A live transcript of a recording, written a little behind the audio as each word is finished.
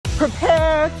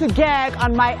Prepare to gag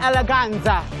on my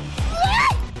eleganza.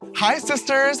 Hi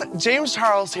sisters, James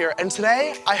Charles here, and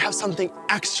today I have something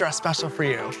extra special for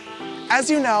you. As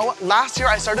you know, last year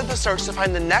I started the search to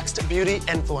find the next beauty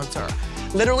influencer.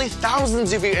 Literally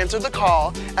thousands of you answered the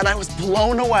call, and I was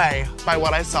blown away by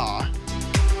what I saw.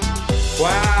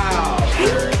 Wow.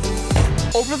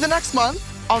 Over the next month,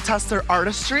 I'll test their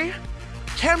artistry,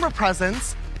 camera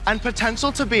presence, and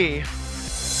potential to be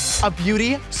a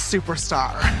beauty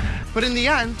superstar. But in the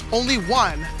end, only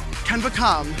one can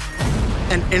become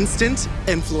an instant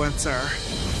influencer.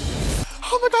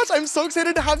 Oh my gosh, I'm so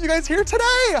excited to have you guys here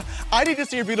today. I need to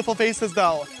see your beautiful faces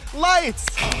though. Lights.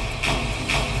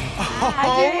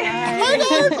 Hi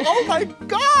guys, oh my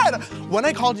God. When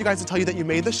I called you guys to tell you that you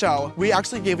made the show, we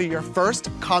actually gave you your first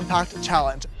compact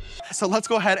challenge. So let's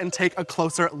go ahead and take a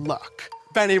closer look.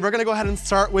 Benny, we're gonna go ahead and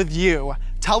start with you.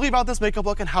 Tell me about this makeup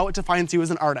look and how it defines you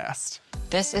as an artist.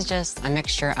 This is just a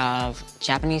mixture of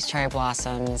Japanese cherry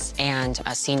blossoms and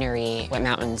a scenery with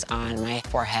mountains on my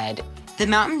forehead. The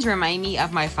mountains remind me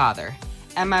of my father,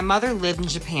 and my mother lived in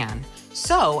Japan.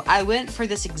 So I went for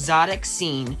this exotic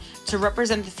scene to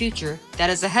represent the future that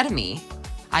is ahead of me.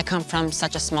 I come from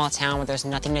such a small town where there's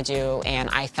nothing to do, and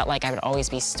I felt like I would always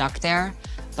be stuck there.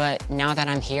 But now that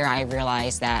I'm here, I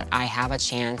realize that I have a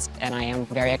chance, and I am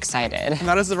very excited. And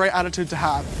that is the right attitude to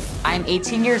have. I'm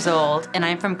 18 years old, and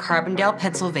I'm from Carbondale,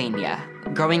 Pennsylvania.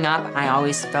 Growing up, I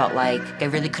always felt like I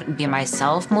really couldn't be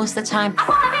myself most of the time.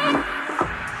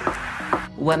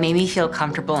 What made me feel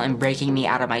comfortable and breaking me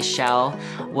out of my shell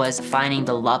was finding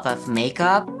the love of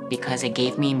makeup because it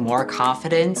gave me more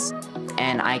confidence,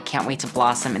 and I can't wait to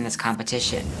blossom in this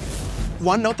competition.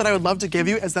 One note that I would love to give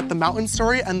you is that the mountain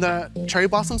story and the cherry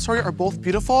blossom story are both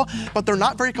beautiful, but they're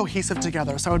not very cohesive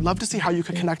together. So I would love to see how you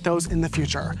could connect those in the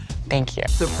future. Thank you.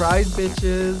 Surprise,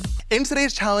 bitches. In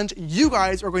today's challenge, you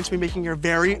guys are going to be making your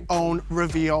very own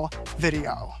reveal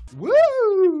video.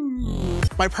 Woo!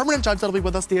 My permanent judge that'll be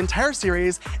with us the entire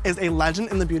series is a legend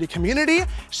in the beauty community.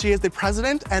 She is the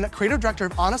president and creative director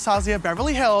of Anastasia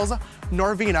Beverly Hills,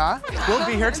 Norvina. Will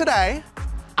be here today.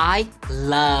 I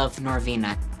love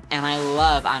Norvina, and I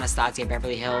love Anastasia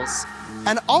Beverly Hills.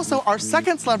 And also, our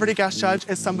second celebrity guest judge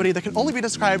is somebody that can only be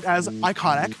described as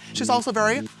iconic. She's also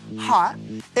very hot.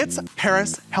 It's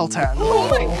Paris Hilton. Oh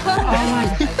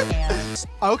my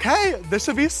God. Okay, this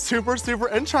should be super, super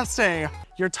interesting.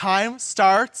 Your time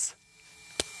starts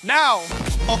now.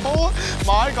 Oh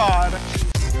my God.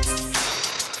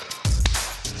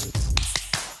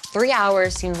 3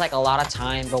 hours seems like a lot of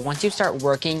time, but once you start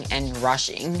working and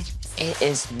rushing, it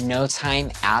is no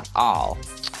time at all.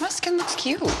 My skin looks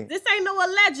cute. This ain't no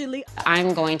allegedly.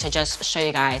 I'm going to just show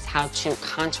you guys how to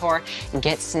contour,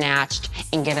 get snatched,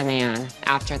 and get a man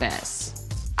after this.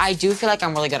 I do feel like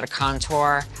I'm really good at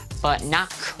contour, but not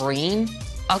cream.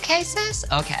 Okay, sis?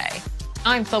 Okay.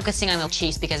 I'm focusing on the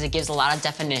cheeks because it gives a lot of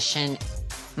definition.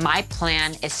 My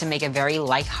plan is to make a very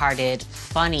lighthearted,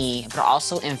 funny, but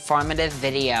also informative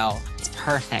video. It's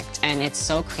perfect, and it's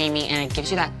so creamy, and it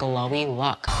gives you that glowy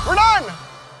look. We're done!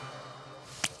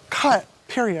 Cut,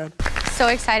 period. So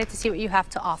excited to see what you have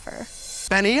to offer.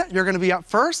 Benny, you're gonna be up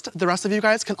first. The rest of you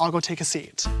guys can all go take a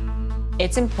seat.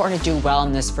 It's important to do well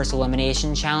in this first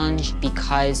elimination challenge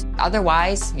because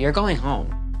otherwise, you're going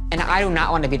home. And I do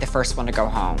not want to be the first one to go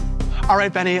home. All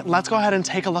right, Benny, let's go ahead and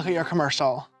take a look at your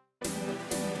commercial.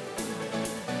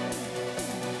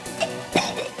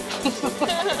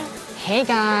 Hey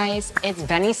guys, it's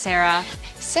Benny Cerra.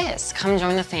 Sis, come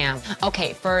join the fam.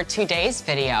 Okay, for today's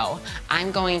video,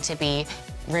 I'm going to be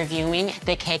reviewing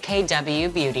the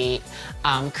KKW Beauty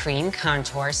Cream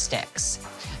Contour Sticks.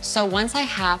 So once I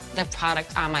have the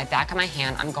product on my back of my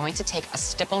hand, I'm going to take a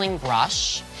stippling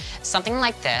brush, something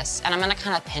like this, and I'm gonna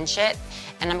kind of pinch it,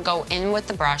 and I'm gonna go in with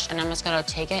the brush, and I'm just gonna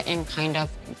take it and kind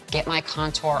of get my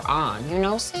contour on. You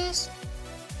know, sis?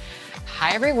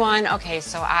 Hi, everyone. Okay,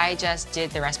 so I just did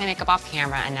the rest of my makeup off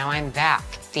camera, and now I'm back.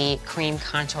 The cream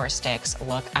contour sticks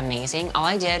look amazing. All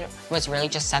I did was really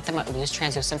just set them with loose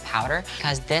translucent powder,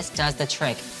 because this does the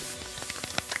trick.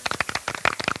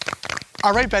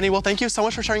 All right, Benny, well, thank you so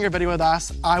much for sharing your video with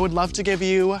us. I would love to give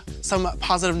you some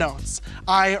positive notes.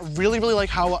 I really, really like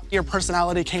how your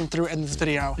personality came through in this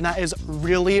video, and that is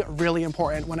really, really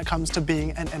important when it comes to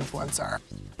being an influencer.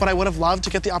 But I would have loved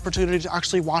to get the opportunity to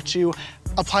actually watch you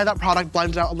apply that product,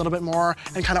 blend it out a little bit more,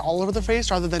 and kind of all over the face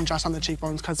rather than just on the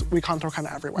cheekbones, because we contour kind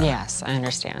of everywhere. Yes, I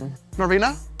understand.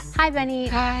 Norvina? Hi, Benny.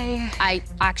 Hi. I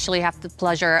actually have the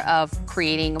pleasure of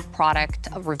creating product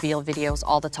reveal videos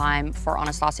all the time for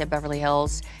Anastasia Beverly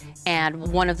Hills.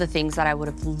 And one of the things that I would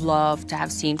have loved to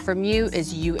have seen from you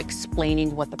is you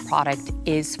explaining what the product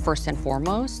is first and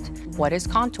foremost. What is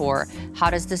contour? How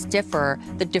does this differ?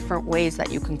 The different ways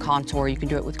that you can contour. You can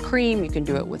do it with cream, you can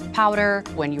do it with powder.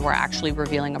 When you are actually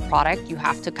revealing a product, you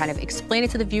have to kind of explain it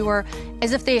to the viewer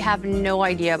as if they have no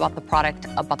idea about the product,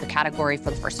 about the category for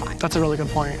the first time. That's a really good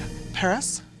point.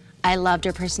 Paris? I loved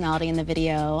your personality in the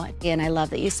video, and I love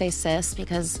that you say sis,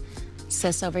 because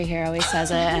sis over here always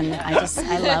says it, and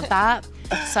I love that.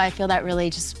 So I feel that really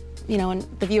just, you know, when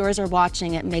the viewers are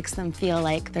watching, it makes them feel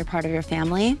like they're part of your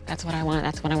family. That's what I want.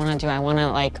 That's what I want to do. I want to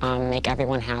like make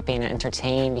everyone happy and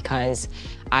entertained, because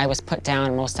I was put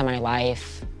down most of my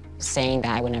life saying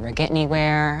that I would never get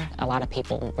anywhere. A lot of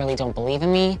people really don't believe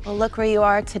in me. Well, look where you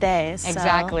are today. So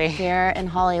Exactly. Here in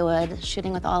Hollywood,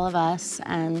 shooting with all of us,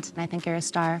 and I think you're a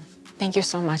star. Thank you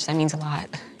so much. That means a lot.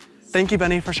 Thank you,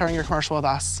 Benny, for sharing your commercial with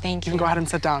us. Thank You you. can go ahead and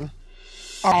sit down.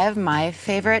 I have my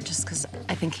favorite just because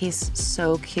I think he's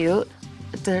so cute.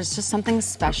 There's just something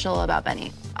special about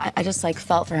Benny. I just like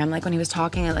felt for him. Like when he was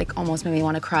talking, it like almost made me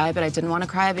want to cry, but I didn't want to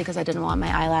cry because I didn't want my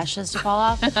eyelashes to fall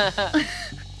off.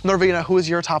 Norvina, who is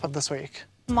your top of this week?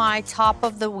 My top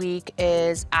of the week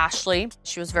is Ashley.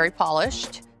 She was very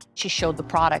polished. She showed the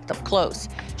product up close.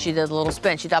 She did a little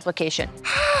spin, she did application.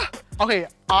 Okay,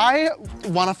 I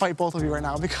want to fight both of you right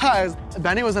now because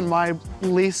Benny was in my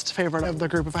least favorite of the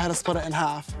group if I had to split it in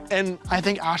half. And I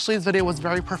think Ashley's video was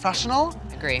very professional.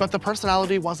 Agree. But the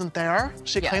personality wasn't there.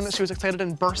 She claimed that she was excited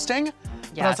and bursting.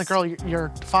 But I was like, girl,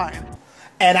 you're fine.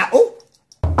 And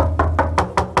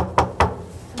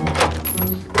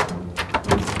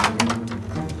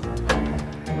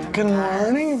Good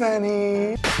morning,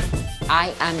 Benny.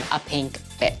 I am a pink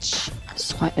bitch. I'm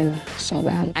sweating so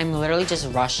bad. I'm literally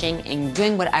just rushing and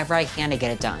doing whatever I can to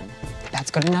get it done.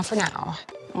 That's good enough for now.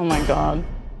 Oh my God.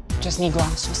 Just need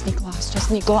gloss, just need gloss,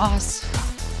 just need gloss.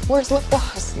 Where's lip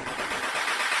gloss?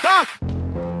 Stop!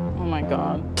 Oh my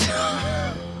God.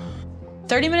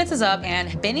 30 minutes is up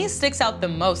and Benny sticks out the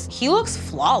most. He looks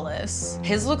flawless.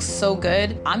 His looks so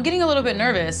good. I'm getting a little bit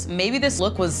nervous. Maybe this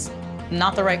look was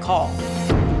not the right call.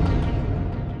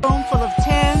 room full of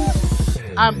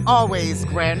 10, I'm always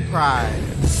grand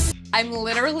prize. I'm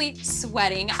literally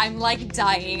sweating. I'm like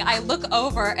dying. I look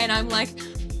over and I'm like,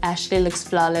 Ashley looks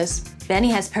flawless. Benny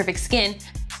has perfect skin.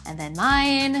 And then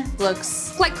mine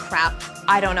looks like crap.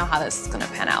 I don't know how this is gonna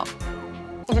pan out.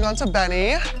 Moving on to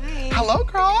Benny. Hello,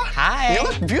 girl. Hi. You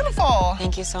look beautiful.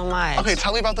 Thank you so much. Okay,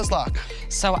 tell me about this look.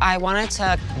 So I wanted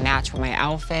to match with my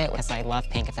outfit because I love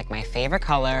pink. It's like my favorite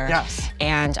color. Yes.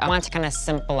 And I wanted to kind of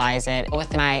symbolize it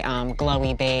with my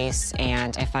glowy base.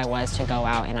 And if I was to go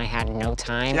out and I had no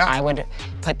time, I would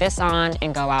put this on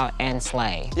and go out and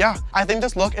slay. Yeah, I think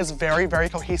this look is very, very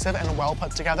cohesive and well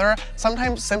put together.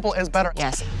 Sometimes simple is better.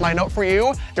 Yes. My note for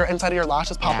you, your inside of your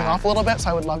lash is popping off a little bit, so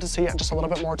I would love to see just a little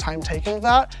bit more time taken with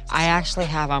that. I actually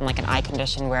have like an eye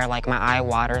condition where like my eye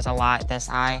waters a lot, this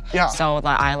eye. Yeah. So the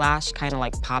eyelash kind of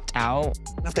like popped out.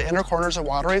 If the inner corners are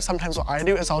watery, sometimes what I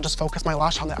do is I'll just focus my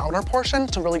lash on the outer portion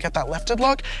to really get that lifted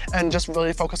look and just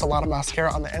really focus a lot of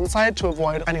mascara on the inside to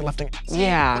avoid any lifting.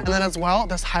 Yeah. And then as well,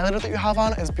 this highlighter that you have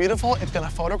on is beautiful. It's gonna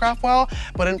photograph well,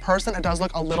 but in person it does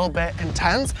look a little bit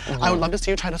intense. I would love to see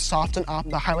you try to soften up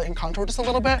the highlight and contour just a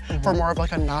little bit for more of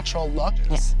like a natural look.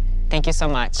 Yes. Thank you so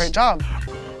much. Great job.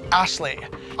 Ashley,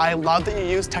 I love that you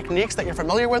use techniques that you're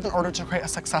familiar with in order to create a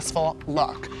successful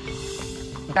look.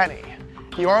 Benny,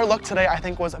 your look today I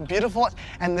think was beautiful,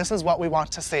 and this is what we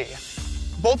want to see.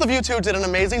 Both of you two did an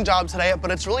amazing job today,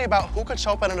 but it's really about who could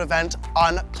show up at an event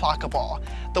unclockable.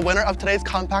 The winner of today's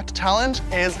compact challenge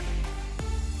is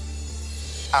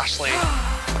Ashley.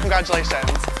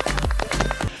 Congratulations.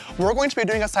 We're going to be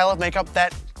doing a style of makeup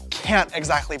that can't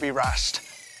exactly be rushed.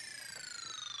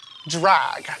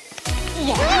 Drag.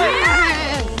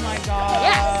 Yes! Oh my God.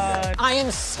 Yes! I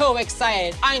am so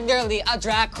excited. I'm nearly a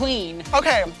drag queen.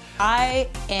 Okay. I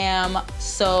am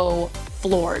so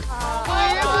floored.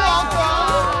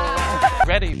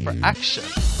 Ready for action.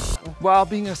 Well,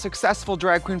 being a successful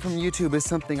drag queen from YouTube is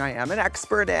something I am an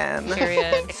expert in.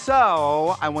 Period.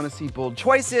 So I want to see bold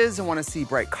choices. I want to see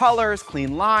bright colors,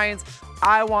 clean lines.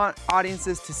 I want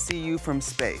audiences to see you from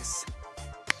space.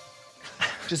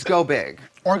 Just go big.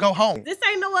 Or go home. This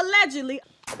ain't no allegedly.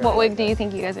 What wig do you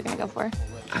think you guys are gonna go for?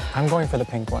 I'm going for the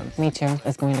pink one. Me too.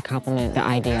 It's going to complement the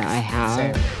idea I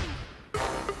have. Same.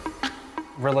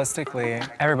 Realistically,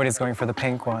 everybody's going for the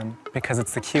pink one because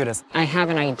it's the cutest. I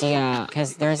have an idea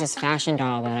because there's this fashion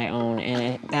doll that I own,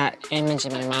 and that image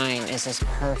in my mind is just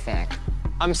perfect.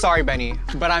 I'm sorry, Benny,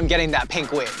 but I'm getting that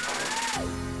pink wig.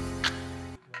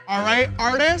 All right,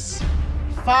 artists,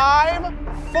 5,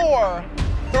 4,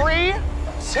 3,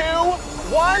 2,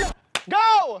 1,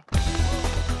 go!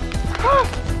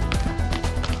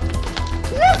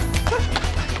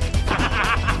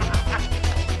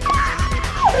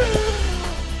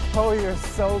 Oh, you're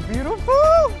so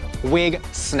beautiful. Wig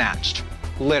snatched,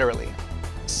 literally.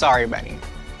 Sorry, Benny.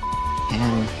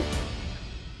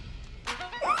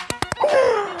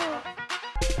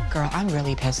 Girl, I'm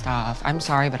really pissed off. I'm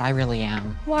sorry, but I really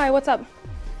am. Why? What's up?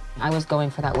 I was going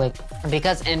for that wig.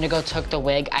 Because Indigo took the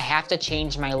wig, I have to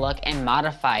change my look and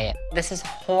modify it. This is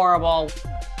horrible.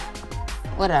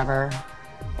 Whatever.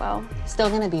 Well, Still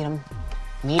gonna beat him.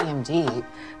 Medium deep.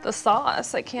 the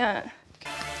sauce, I can't.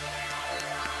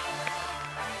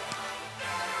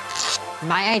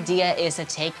 My idea is to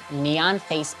take neon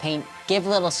face paint, give a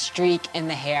little streak in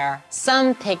the hair,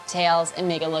 some pigtails, and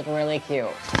make it look really cute.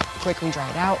 Quickly dry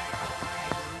it out.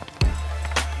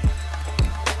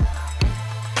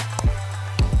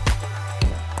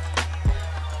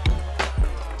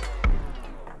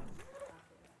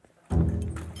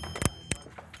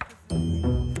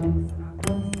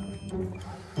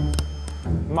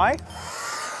 Mike,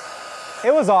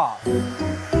 it was off.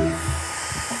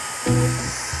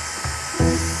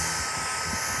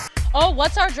 Oh,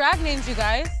 what's our drag names, you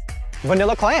guys?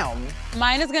 Vanilla clam.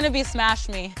 Mine is gonna be Smash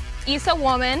Me. Issa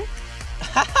Woman.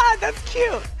 That's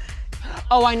cute.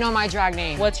 Oh, I know my drag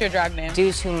name. What's your drag name?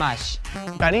 Do Too Much.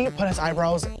 Benny put his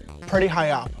eyebrows pretty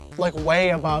high up, like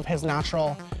way above his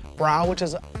natural brow, which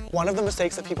is one of the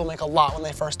mistakes that people make a lot when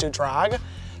they first do drag.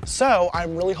 So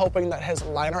I'm really hoping that his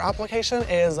liner application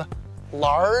is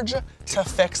large to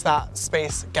fix that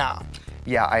space gap.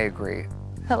 Yeah, I agree.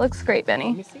 That looks great,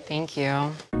 Benny. Thank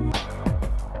you.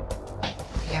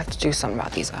 You have to do something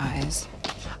about these eyes.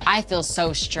 I feel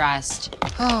so stressed.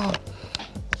 Oh.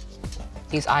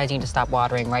 These eyes need to stop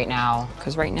watering right now,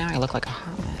 because right now I look like a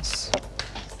hot mess.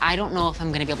 I don't know if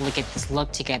I'm gonna be able to get this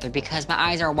look together because my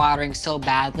eyes are watering so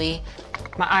badly.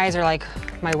 My eyes are like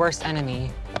my worst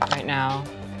enemy right now.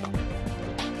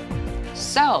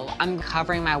 So I'm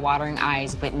covering my watering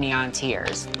eyes with neon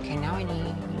tears. Okay, now I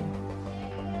need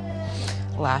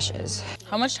lashes.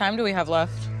 How much time do we have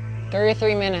left?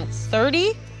 33 minutes.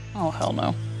 30? Oh, hell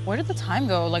no. Where did the time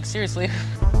go? Like, seriously.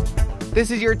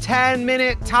 This is your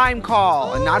 10-minute time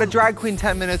call, and not a drag queen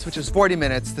 10 minutes, which is 40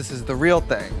 minutes. This is the real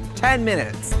thing. 10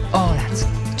 minutes. Oh, that's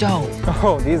dope.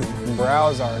 Oh, these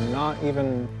brows are not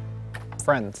even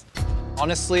friends.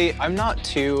 Honestly, I'm not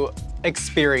too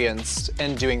experienced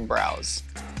in doing brows.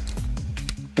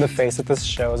 The face that this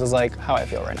shows is like how I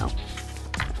feel right now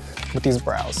with these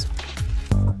brows.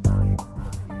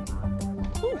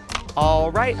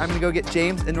 All right, I'm gonna go get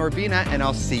James and Norvina, and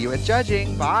I'll see you at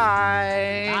judging.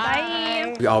 Bye.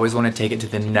 Bye. We always want to take it to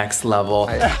the next level.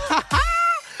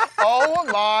 Oh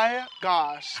my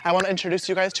gosh. I want to introduce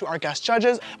you guys to our guest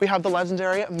judges. We have the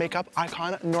legendary makeup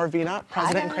icon, Norvina,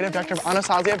 president and creative director of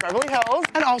Anastasia Beverly Hills,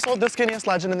 and also the skinniest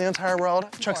legend in the entire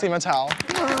world, Trixie Mattel.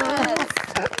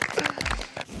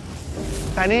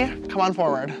 Benny, come on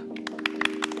forward.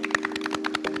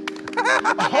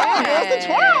 Oh, there's the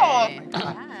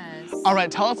twirl! All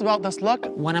right, tell us about this look.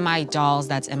 One of my dolls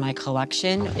that's in my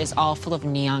collection is all full of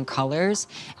neon colors,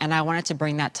 and I wanted to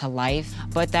bring that to life.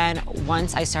 But then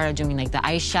once I started doing like the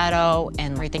eyeshadow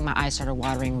and everything, my eyes started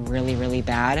watering really, really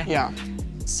bad. Yeah.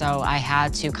 So I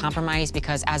had to compromise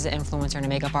because as an influencer and a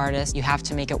makeup artist, you have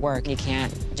to make it work. You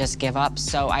can't just give up.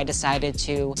 So I decided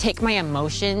to take my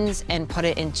emotions and put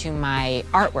it into my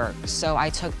artwork. So I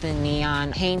took the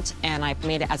neon paint and I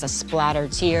made it as a splatter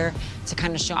tear to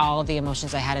kind of show all of the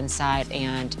emotions I had inside.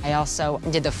 And I also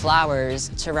did the flowers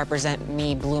to represent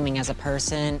me blooming as a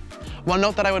person. One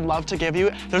note that I would love to give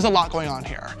you, there's a lot going on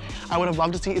here. I would have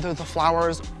loved to see either the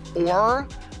flowers or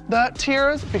the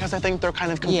tears because I think they're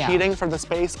kind of competing for the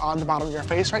space on the bottom of your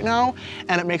face right now,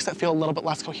 and it makes it feel a little bit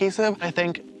less cohesive. I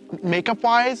think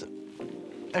makeup-wise, it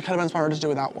could have been smarter to do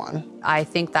without one. I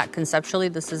think that conceptually,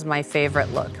 this is my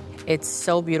favorite look. It's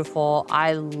so beautiful.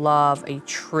 I love a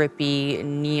trippy,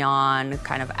 neon,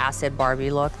 kind of acid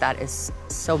Barbie look. That is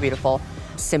so beautiful.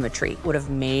 Symmetry would have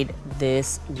made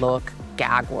this look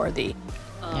gag-worthy.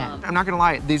 I'm not gonna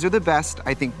lie, these are the best,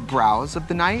 I think, brows of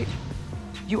the night.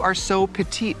 You are so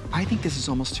petite. I think this is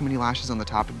almost too many lashes on the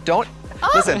top. Don't,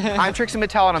 listen, I'm Trixie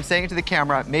Mattel and I'm saying it to the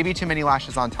camera, maybe too many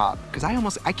lashes on top. Because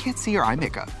I can't see your eye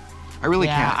makeup. I really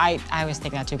can't. I was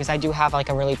thinking that too because I do have like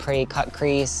a really pretty cut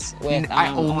crease with I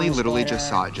only orange literally glitter. just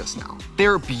saw it just now.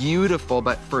 They're beautiful,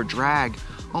 but for drag,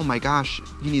 oh my gosh,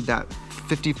 you need that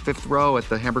 55th row at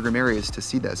the Hamburger Mary's to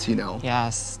see this, you know?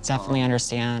 Yes, definitely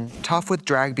understand. Tough with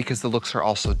drag because the looks are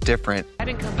also different. I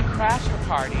didn't come to crash the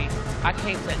party. I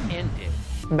came to end it.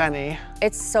 Benny.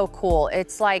 It's so cool.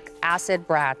 It's like acid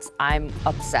brats. I'm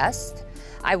obsessed.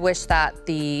 I wish that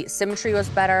the symmetry was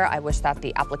better. I wish that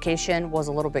the application was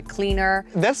a little bit cleaner.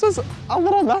 This was a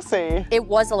little messy. It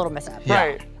was a little messy. Yeah.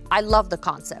 Right. I love the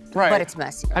concept, Right. but it's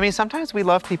messy. I mean, sometimes we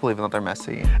love people even though they're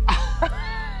messy.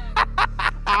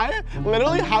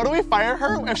 Literally, how do we fire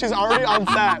her if she's already on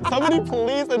set? Somebody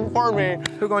please inform me.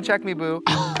 Who gonna check me, boo?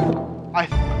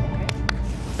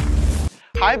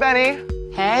 Hi, Benny.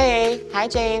 Hey, hi,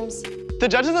 James. The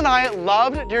judges and I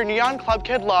loved your neon club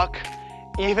kid look,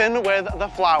 even with the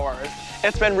flowers.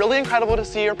 It's been really incredible to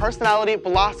see your personality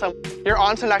blossom. You're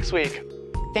on to next week.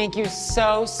 Thank you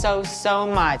so, so, so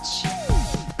much.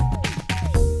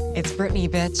 It's Brittany,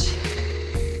 bitch.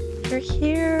 You're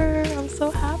here. I'm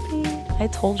so happy. I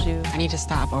told you. I need to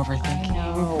stop overthinking.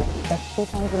 No, that's 2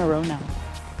 times in a row now.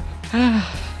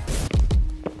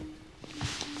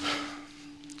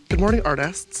 Good morning,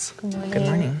 artists. Good morning. Good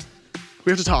morning.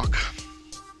 We have to talk.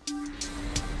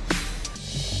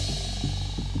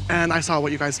 And I saw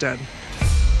what you guys did.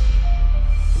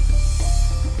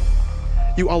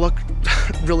 You all look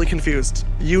really confused.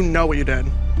 You know what you did.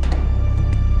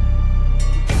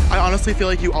 I honestly feel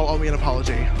like you all owe me an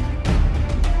apology.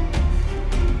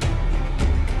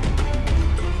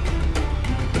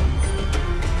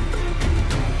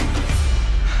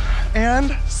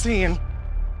 And scene.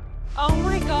 Oh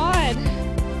my God.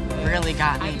 Really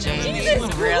got me, James.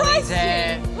 Jesus Really Christ.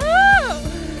 did.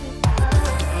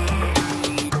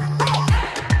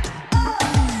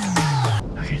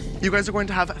 You guys are going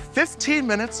to have 15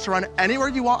 minutes to run anywhere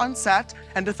you want on set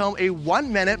and to film a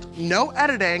 1-minute, no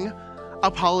editing,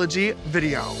 apology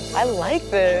video. I like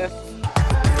this.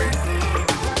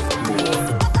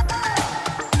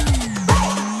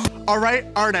 All right,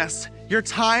 artists, your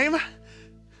time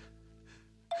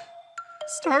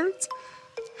starts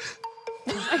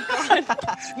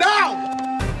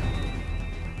now!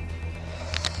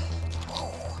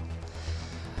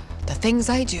 The things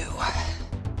I do.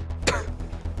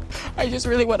 I just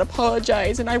really want to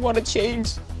apologize and I want to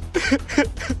change.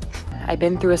 I've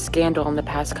been through a scandal in the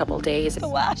past couple days. The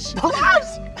lash.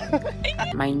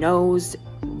 My nose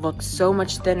looks so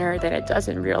much thinner than it does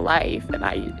in real life, and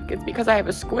it's because I have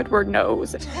a Squidward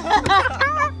nose.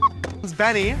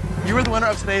 Benny, you were the winner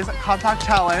of today's Compact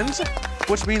Challenge,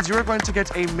 which means you are going to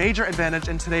get a major advantage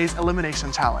in today's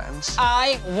Elimination Challenge.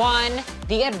 I won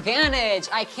the advantage.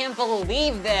 I can't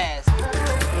believe this.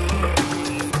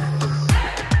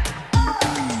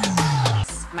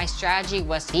 My strategy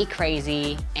was to be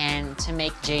crazy and to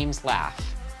make James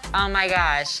laugh. Oh my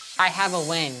gosh, I have a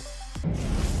win.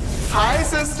 Hi,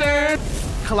 sister!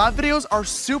 Collab videos are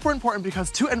super important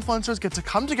because 2 influencers get to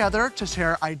come together to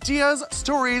share ideas,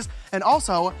 stories, and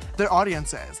also their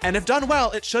audiences. And if done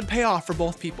well, it should pay off for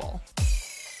both people.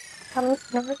 Come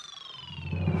over.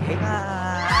 Hey,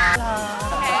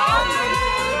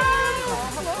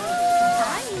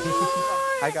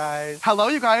 Hi, guys. Hello,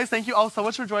 you guys. Thank you all so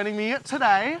much for joining me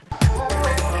today. Oh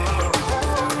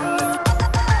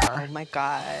my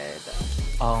God.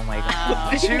 Oh my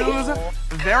God. Choose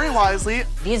very wisely.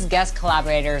 These guest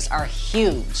collaborators are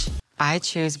huge. I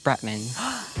choose Bretman.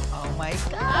 Oh my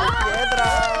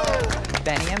God.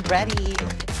 Benny and Brady.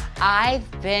 I've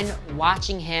been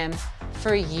watching him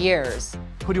for years.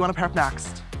 Who do you want to pair up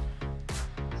next?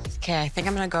 Okay, I think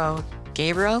I'm gonna go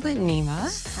Gabriel and Nima.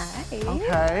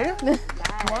 Okay.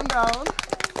 Come on down.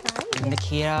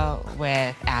 Nikita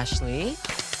with Ashley.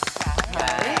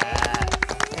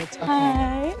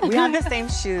 Hi. We have the same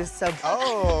shoes, so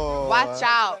watch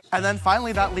out. And then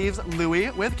finally, that leaves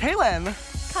Louie with Kaylin.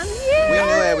 Come here. We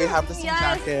knew it. We have the same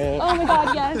jacket. Oh my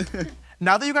God, yes.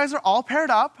 Now that you guys are all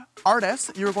paired up,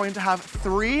 artists, you're going to have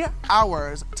 3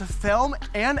 hours to film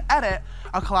and edit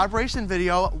a collaboration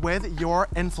video with your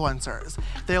influencers.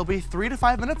 They'll be 3 to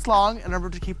 5 minutes long in order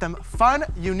to keep them fun,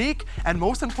 unique, and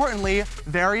most importantly,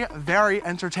 very, very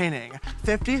entertaining.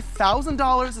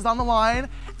 $50,000 is on the line,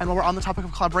 and while we're on the topic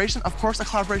of collaboration, of course, a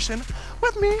collaboration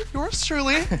with me, yours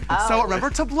truly. So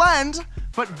remember to blend,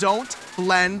 but don't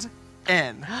blend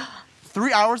in.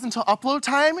 3 hours until upload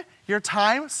time. Your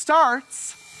time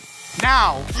starts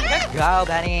now. Go,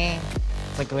 Benny.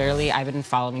 Like literally, I've been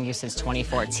following you since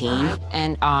 2014,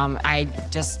 and I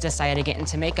just decided to get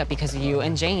into makeup because of you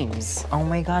and James. Oh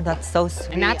my God, that's so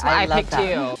sweet. And that's why I love picked that.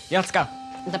 you. Yeah, let's go.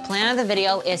 The plan of the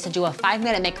video is to do a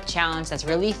 5-minute makeup challenge that's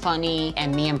really funny,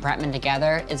 and me and Bretman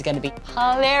together is gonna be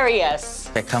hilarious.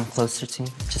 Okay, come closer to me.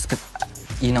 Just 'cause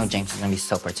you know James is gonna be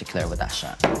so particular with that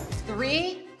shot.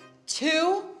 3,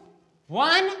 2,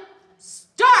 1,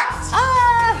 start!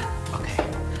 Okay.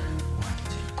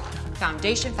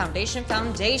 Foundation, foundation,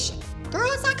 foundation.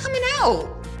 Girl, it's not coming out.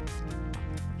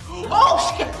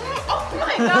 Oh, shit. Oh,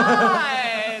 my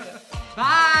God.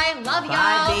 Bye. Love y'all.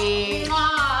 Bye,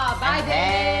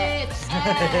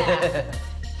 bitch.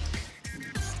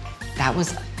 That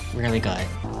was really good.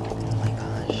 Oh my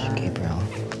gosh, Gabriel.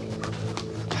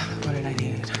 What did I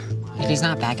need? If he's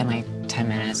not back in like 10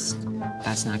 minutes,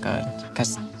 that's not good.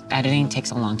 Because editing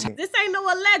takes a long time. This ain't no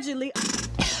allegedly.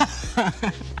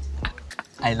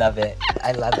 I love it.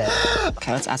 I love it.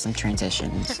 Okay, let's add some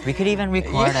transitions. We could even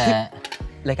record it.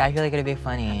 Like, I feel like it'd be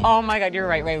funny. Oh my God, you're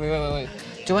right. Wait.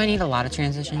 Do I need a lot of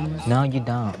transitions? No, you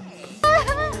don't.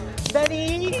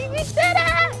 Benny, we did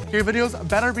it! Your videos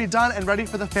better be done and ready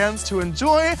for the fans to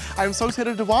enjoy. I'm so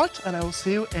excited to watch, and I will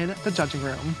see you in the judging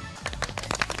room.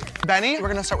 Benny, we're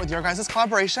gonna start with your guys'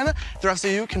 collaboration. The rest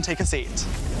of you can take a seat.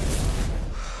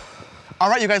 All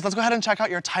right, you guys, let's go ahead and check out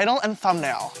your title and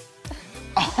thumbnail.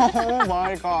 Oh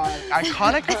my God.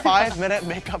 Iconic 5-minute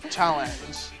makeup challenge.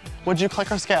 Would you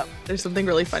click or skip? There's something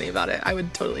really funny about it. I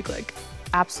would totally click.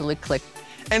 Absolutely click.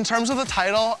 In terms of the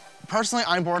title, personally,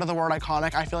 I'm bored of the word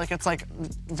iconic. I feel like it's like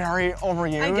very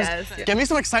overused. I guess. Yeah. Give me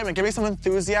some excitement, give me some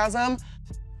enthusiasm.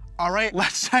 All right,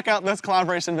 let's check out this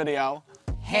collaboration video.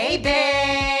 Hey,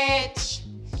 bitch!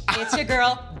 It's your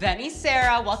girl, Benny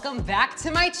Cerra. Welcome back to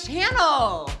my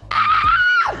channel.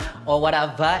 Or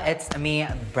whatever, it's me,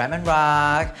 Bremen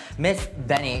Rock. Miss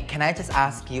Benny, can I just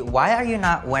ask you, why are you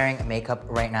not wearing makeup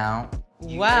right now?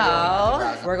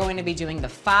 Well, we're going to be doing the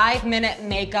 5-minute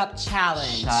makeup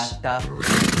challenge. Shut up.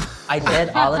 I did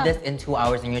all of this in 2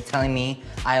 hours and you're telling me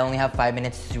I only have 5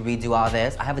 minutes to redo all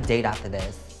this? I have a date after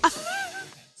this.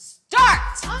 Start!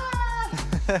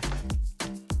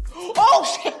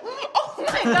 Oh, shit! Oh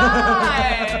my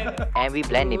God! And we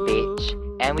blending, bitch.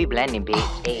 And we blending,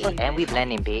 bitch. Hey, and we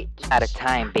blending, bitch. Out of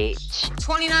time, bitch.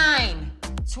 29,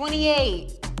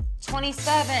 28,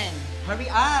 27. Hurry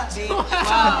up, bitch.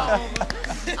 12,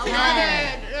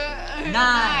 11,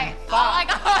 9,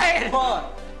 5, 4,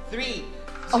 3, 2,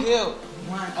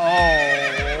 1.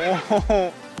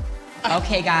 Oh.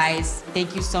 Okay, guys,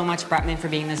 thank you so much, Bretman, for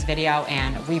being in this video,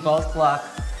 and we both look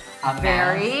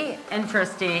very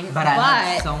interesting, but I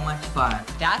had so much fun.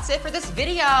 That's it for this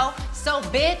video. So,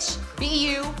 bitch, be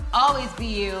you, always be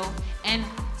you, and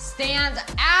stand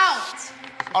out.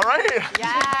 All right.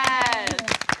 Yes.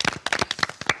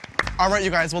 All right, you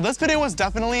guys. Well, this video was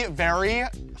definitely very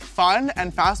fun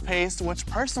and fast-paced, which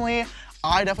personally,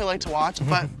 I definitely like to watch,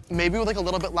 but maybe with like a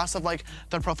little bit less of like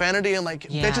the profanity and like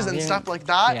bitches and stuff like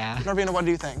that. Yeah. Norvina, what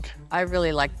do you think? I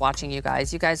really liked watching you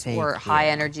guys. You guys were high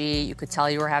energy. You could tell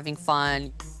you were having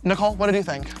fun. Nicole, what did you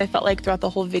think? I felt like throughout the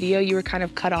whole video you were kind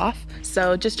of cut off.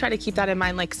 So just try to keep that in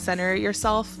mind, like center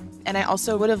yourself. And I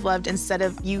also would have loved, instead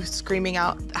of you screaming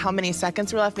out how many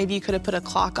seconds were left, maybe you could have put a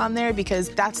clock on there, because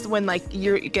that's when like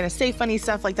you're gonna say funny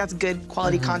stuff, like that's good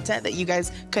quality content that you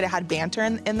guys could have had banter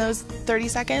in those 30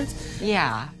 seconds.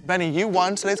 Yeah. Benny, you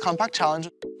won today's compact challenge.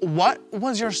 What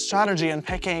was your strategy in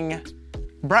picking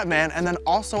Bretman and then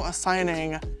also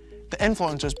assigning the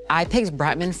influencers? I picked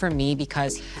Bretman for me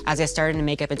because as I started in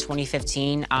makeup in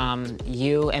 2015,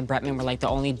 you and Bretman were like the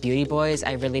only beauty boys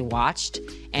I really watched,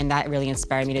 and that really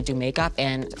inspired me to do makeup.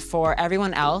 And for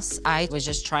everyone else, I was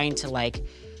just trying to like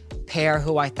pair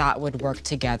who I thought would work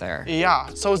together. Yeah,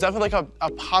 so it was definitely like a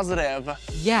positive.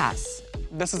 Yes.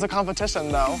 This is a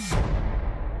competition though.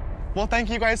 Well, thank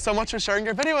you guys so much for sharing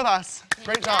your video with us.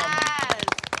 Great job.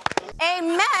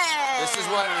 Amen. This is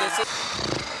what this is.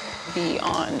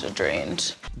 Beyond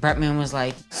drained. Bretman was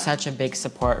like such a big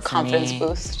support for Confidence me.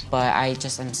 boost. But I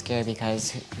just am scared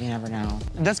because you never know.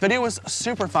 This video was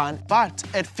super fun, but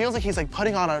it feels like he's like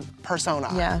putting on a persona.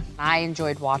 Yeah. I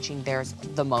enjoyed watching theirs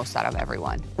the most out of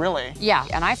everyone. Really? Yeah,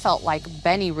 and I felt like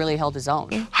Benny really held his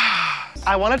own.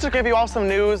 I wanted to give you all some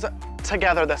news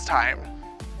together this time.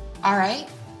 All right.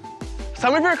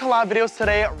 Some of your collab videos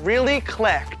today really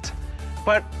clicked,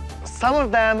 but some of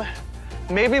them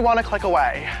made me want to click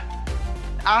away.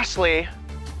 Ashley,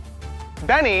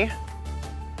 Benny,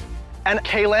 and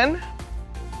Kaylin,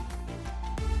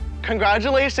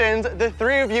 congratulations, the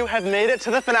three of you have made it to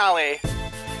the finale.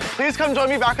 Please come join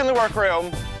me back in the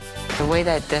workroom. The way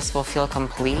that this will feel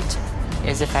complete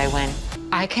is if I win.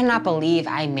 I cannot believe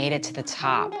I made it to the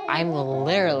top. I'm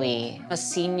literally a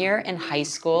senior in high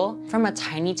school from a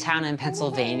tiny town in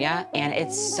Pennsylvania, and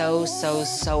it's so, so,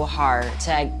 so hard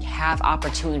to have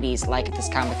opportunities like this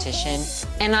competition.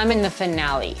 And I'm in the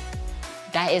finale.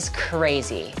 That is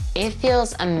crazy. It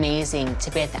feels amazing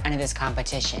to be at the end of this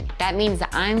competition. That means that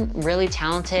I'm really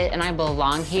talented and I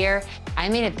belong here. I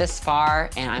made it this far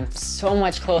and I'm so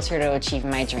much closer to achieving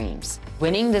my dreams.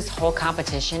 Winning this whole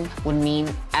competition would mean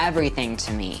everything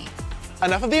to me.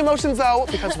 Enough of the emotions though,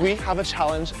 because we have a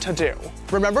challenge to do.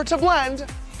 Remember to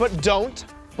blend, but don't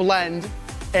blend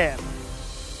in.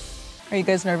 Are you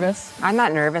guys nervous? I'm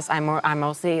not nervous. I'm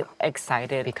mostly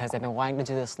excited because I've been wanting to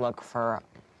do this look for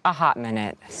a hot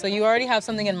minute. So you already have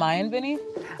something in mind, Benny?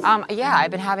 Yeah,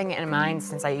 I've been having it in mind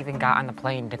since I even got on the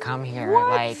plane to come here. What?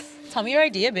 Like, tell me your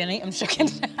idea, Benny. I'm joking.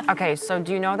 Okay, so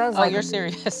do you know those? Oh, you're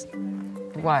serious.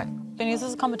 What? Benny, this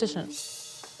is a competition.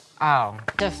 Oh.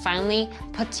 To finally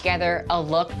put together a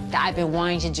look that I've been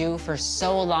wanting to do for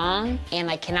so long,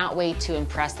 and I cannot wait to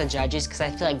impress the judges because I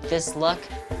feel like this look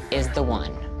is the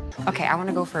one. Okay, I want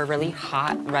to go for a really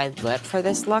hot red lip for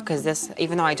this look because this,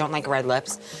 even though I don't like red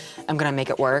lips, I'm gonna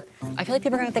make it work. I feel like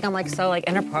people are gonna think I'm like so like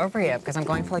inappropriate because I'm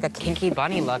going for like a kinky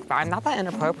bunny look, but I'm not that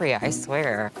inappropriate, I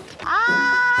swear.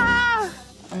 Ah!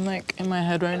 I'm like in my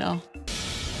head right now.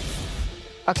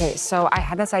 Okay, so I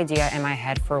had this idea in my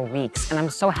head for weeks, and I'm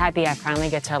so happy I finally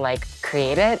get to like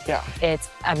create it. Yeah. It's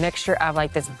a mixture of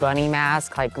like this bunny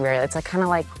mask, like where it's like kind of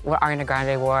like what Ariana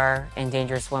Grande wore in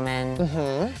Dangerous Woman.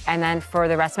 And then for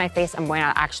the rest of my face, I'm going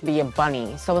to actually be a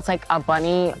bunny. So it's like a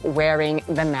bunny wearing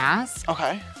the mask.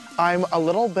 Okay. I'm a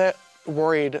little bit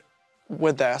worried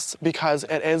with this because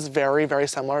it is very, very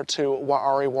similar to what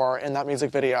Ari wore in that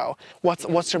music video. What's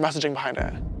your messaging behind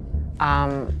it?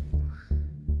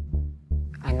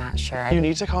 I'm not sure. You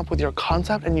need to come up with your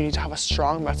concept and you need to have a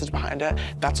strong message behind it.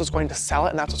 That's what's going to sell it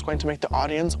and that's what's going to make the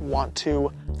audience want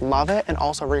to love it and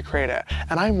also recreate it.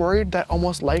 And I'm worried that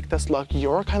almost like this look,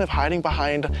 you're kind of hiding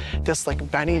behind this like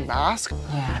Benny mask.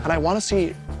 Yeah. And I want to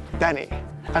see Benny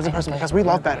as a person because we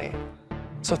love Benny.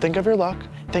 So think of your look,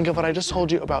 think of what I just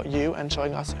told you about you and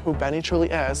showing us who Benny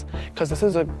truly is, because this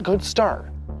is a good start,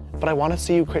 but I want to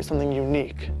see you create something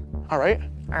unique, all right?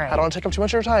 All right. I don't want to take up too much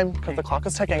of your time because the clock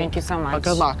is ticking. Thank you so much. But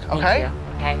good luck, okay?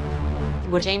 Thank you. Okay.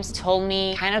 What James told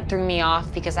me kind of threw me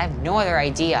off because I have no other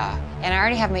idea. And I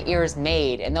already have my ears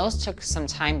made, and those took some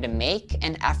time to make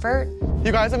and effort.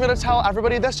 You guys, I'm gonna tell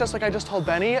everybody this just like I just told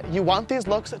Benny. You want these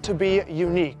looks to be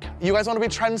unique. You guys want to be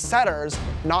trendsetters,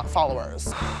 not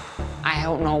followers. I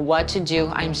don't know what to do.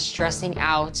 I'm stressing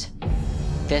out.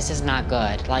 This is not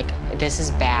good. Like, this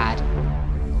is bad.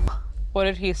 What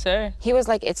did he say? He was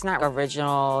like, it's not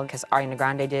original because Ariana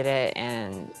Grande did it,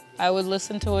 and... I would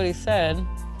listen to what he said.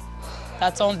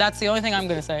 That's the only thing I'm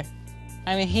gonna say.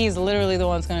 I mean, he's literally the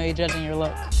one that's gonna be judging your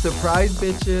look. Surprise,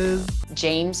 bitches.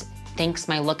 James thinks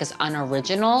my look is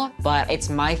unoriginal, but it's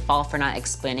my fault for not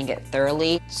explaining it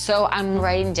thoroughly. So I'm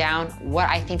writing down what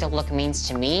I think the look means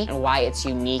to me and why it's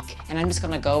unique, and I'm just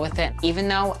gonna go with it, even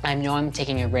though I know I'm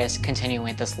taking a risk continuing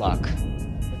with this look.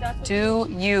 Do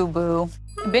you, boo.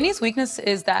 Benny's weakness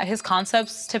is that his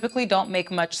concepts typically don't make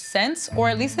much sense, or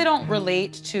at least they don't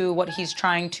relate to what he's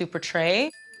trying to portray.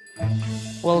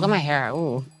 Well, look at my hair.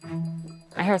 Ooh.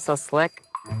 My hair's so slick.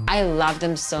 I love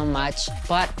them so much,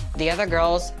 but the other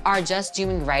girls are just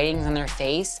doing writings on their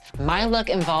face. My look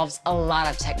involves a lot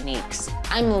of techniques.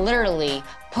 I'm literally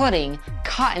putting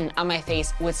cotton on my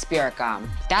face with spirit gum.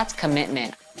 That's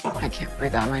commitment. I can't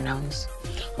breathe out my nose.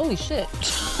 Holy shit.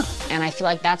 And I feel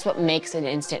like that's what makes an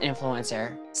instant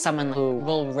influencer. Someone who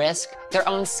will risk their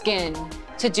own skin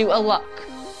to do a look.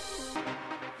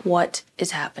 What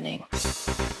is happening?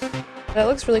 That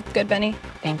looks really good, Benny.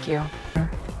 Thank you.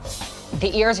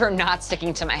 The ears are not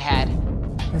sticking to my head.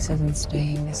 This isn't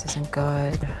staying, this isn't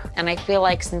good. And I feel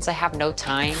like since I have no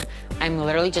time, I'm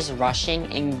literally just rushing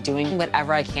and doing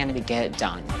whatever I can to get it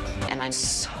done. And I'm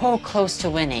so close to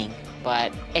winning.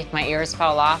 But if my ears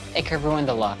fall off, it could ruin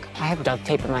the look. I have duct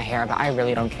tape in my hair, but I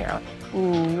really don't care.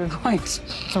 Ooh, you're going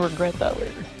to regret that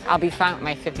later. I'll be fine with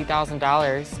my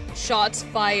 $50,000. Shots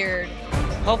fired.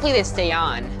 Hopefully they stay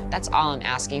on. That's all I'm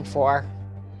asking for.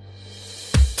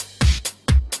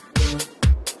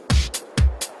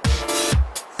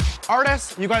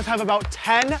 Artists, you guys have about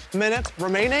 10 minutes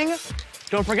remaining.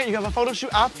 Don't forget you have a photo shoot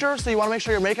after, so you want to make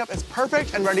sure your makeup is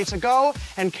perfect and ready to go,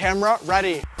 and camera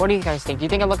ready. What do you guys think? Do you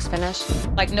think it looks finished?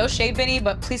 Like, no shade, Benny,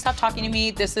 but please stop talking to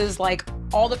me. This is like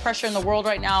all the pressure in the world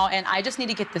right now, and I just need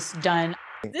to get this done.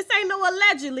 This ain't no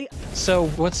allegedly. So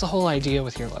what's the whole idea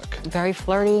with your look? Very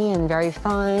flirty and very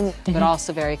fun, but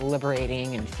also very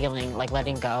liberating and feeling like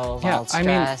letting go of all stress.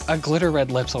 I mean, a glitter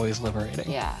red lip's always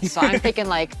liberating. Yeah, so I'm thinking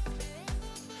like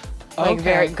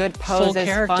very good poses, full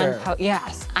character. fun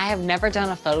yes. I have never done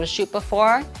a photo shoot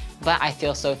before, but I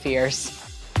feel so fierce.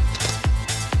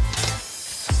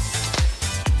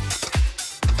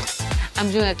 I'm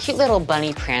doing a cute little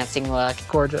bunny prancing look.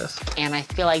 Gorgeous. And I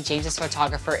feel like James's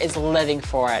photographer is living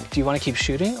for it. Do you want to keep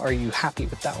shooting, or are you happy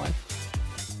with that one?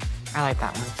 I like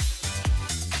that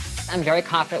one. I'm very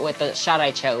confident with the shot I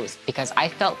chose because I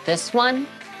felt this one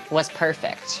was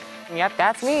perfect. Yep,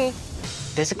 that's me.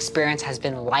 This experience has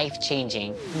been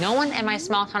life-changing. No one in my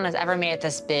small town has ever made it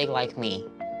this big like me.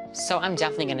 So I'm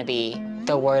definitely gonna be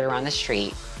the word around the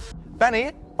street.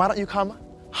 Benny, why don't you come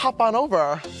hop on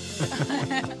over?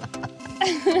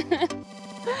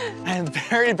 I'm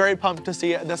very, very pumped to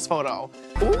see this photo.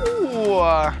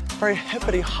 Ooh, very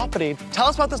hippity-hoppity. Tell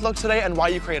us about this look today and why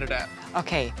you created it.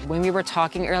 Okay, when we were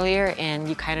talking earlier and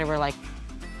you kind of were like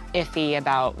iffy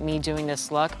about me doing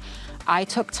this look, I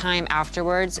took time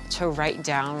afterwards to write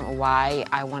down why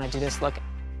I want to do this look.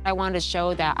 I wanted to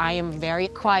show that I am very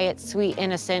quiet, sweet,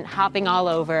 innocent, hopping all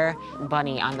over,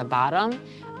 bunny on the bottom,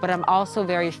 but I'm also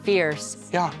very fierce.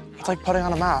 Yeah, it's like putting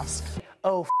on a mask.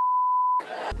 Oh,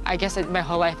 I guess my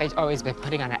whole life I've always been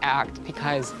putting on an act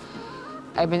because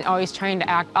I've been always trying to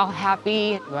act all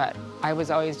happy, but I was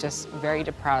always just very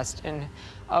depressed and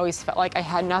always felt like I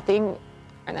had nothing.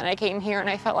 And then I came here and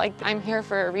I felt like I'm here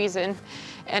for a reason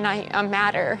and I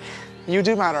matter. You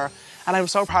do matter. And I'm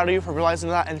so proud of you for realizing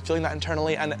that and feeling that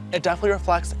internally, and it definitely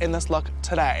reflects in this look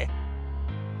today.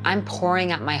 I'm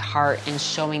pouring out my heart and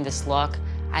showing this look.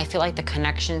 I feel like the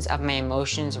connections of my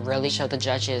emotions really show the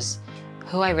judges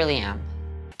who I really am.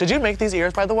 Did you make these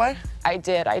ears, by the way? I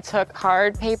did. I took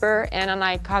card paper and then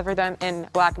I covered them in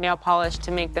black nail polish to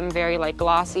make them very like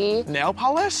glossy. Nail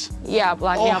polish? Yeah,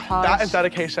 black nail polish. That is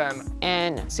dedication.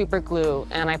 And super glue,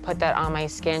 and I put that on my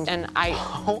skin, and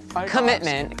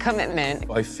commitment.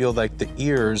 I feel like the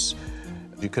ears,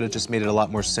 you could have just made it a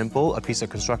lot more simple. A piece of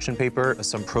construction paper,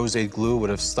 some Pros-Aid glue would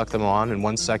have stuck them on in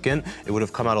 1 second. It would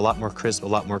have come out a lot more crisp, a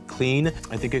lot more clean.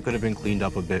 I think it could have been cleaned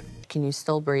up a bit. Can you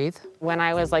still breathe? When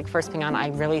I was like first putting on, I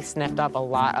really sniffed up a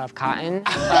lot of cotton,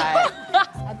 but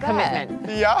commitment.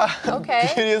 Yeah. Okay.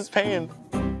 Beauty is pain.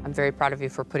 I'm very proud of you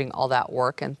for putting all that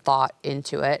work and thought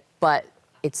into it, but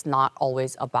it's not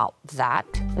always about that.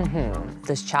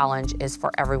 This challenge is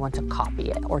for everyone to copy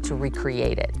it or to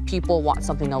recreate it. People want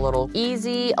something a little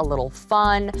easy, a little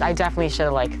fun. I definitely should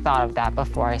have like thought of that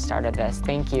before I started this.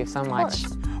 Thank you so much.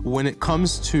 When it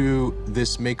comes to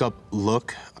this makeup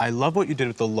look, I love what you did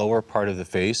with the lower part of the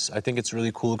face. I think it's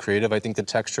really cool, creative. I think the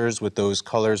textures with those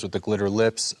colors, with the glitter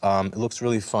lips, it looks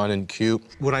really fun and cute.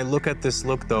 When I look at this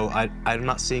look though, I'm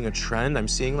not seeing a trend. I'm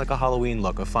seeing like a Halloween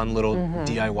look, a fun little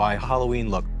DIY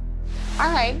Halloween look.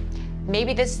 All right,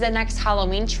 maybe this is the next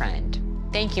Halloween trend.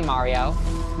 Thank you, Mario.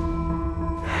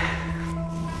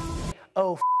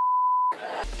 Oh,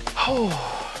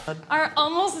 Are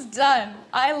almost done.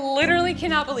 I literally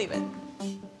cannot believe it.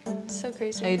 It's so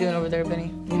crazy. How you doing over there,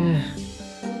 Benny?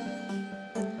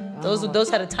 Those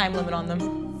had a time limit on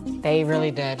them. They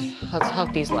really did. Let's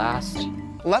hope these last.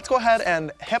 Let's go ahead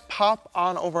and hip-hop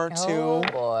on over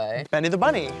to Benny the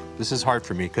Bunny. This is hard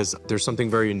for me because there's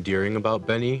something very endearing about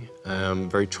Benny.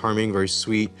 Very charming, very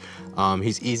sweet.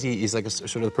 He's easy. He's like a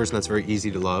sort of the person that's very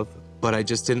easy to love. But I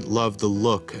just didn't love the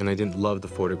look and I didn't love the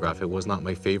photograph. It was not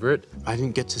my favorite. I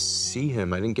didn't get to see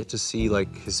him. I didn't get to see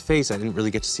like his face. I didn't really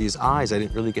get to see his eyes. I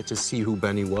didn't really get to see who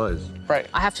Benny was. Right.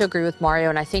 I have to agree with Mario,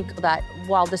 and I think that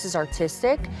while this is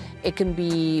artistic, it can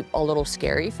be a little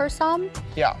scary for some.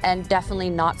 Yeah. And definitely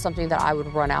not something that I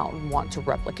would run out and want to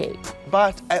replicate.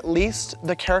 But at least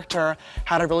the character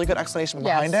had a really good explanation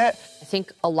behind it. I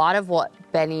think a lot of what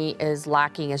Benny is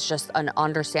lacking is just an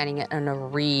understanding and a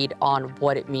read on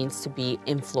what it means to be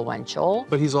influential.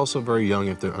 But he's also very young,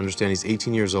 you have to understand he's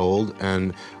 18 years old,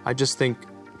 and I just think,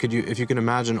 if you can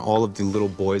imagine all of the little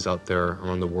boys out there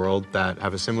around the world that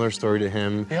have a similar story to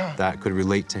him, that could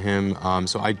relate to him.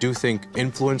 So I do think,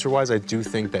 influencer-wise, I do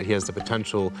think that he has the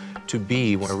potential to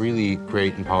be a really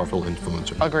great and powerful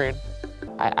influencer. Agreed.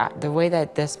 The way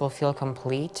that this will feel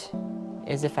complete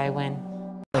is if I win.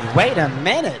 Wait a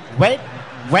minute, wait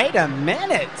a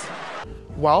minute.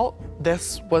 Well,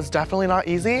 this was definitely not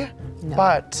easy,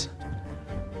 but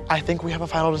I think we have a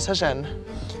final decision.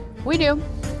 We do.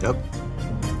 Yep.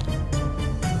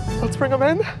 Let's bring him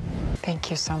in. Thank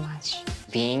you so much.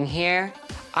 Being here,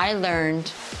 I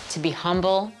learned to be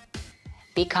humble,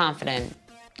 be confident,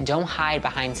 don't hide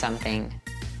behind something,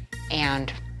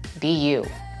 and be you,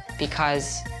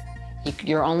 because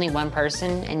you're only one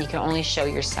person and you can only show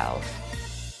yourself.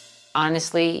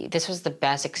 Honestly, this was the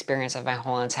best experience of my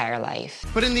whole entire life.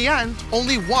 But in the end,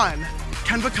 only one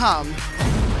can become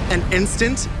an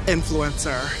instant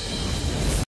influencer.